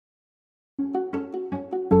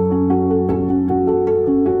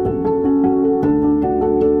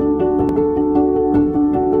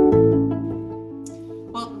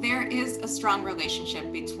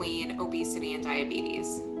relationship between obesity and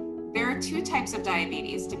diabetes. There are two types of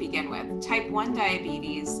diabetes to begin with. Type 1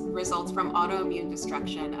 diabetes results from autoimmune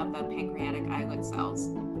destruction of the pancreatic islet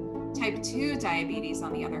cells. Type 2 diabetes,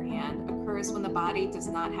 on the other hand, occurs when the body does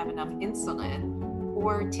not have enough insulin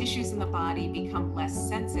or tissues in the body become less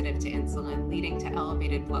sensitive to insulin, leading to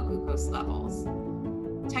elevated blood glucose levels.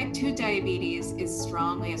 Type 2 diabetes is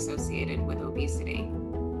strongly associated with obesity.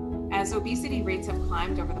 As obesity rates have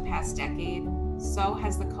climbed over the past decade, so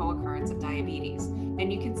has the co-occurrence of diabetes.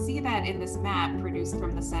 And you can see that in this map produced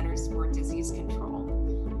from the Centers for Disease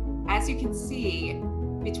Control. As you can see,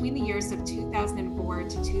 between the years of 2004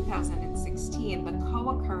 to 2016, the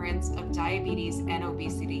co-occurrence of diabetes and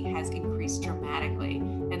obesity has increased dramatically.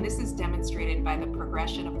 And this is demonstrated by the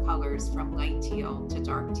progression of colors from light teal to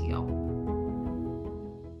dark teal.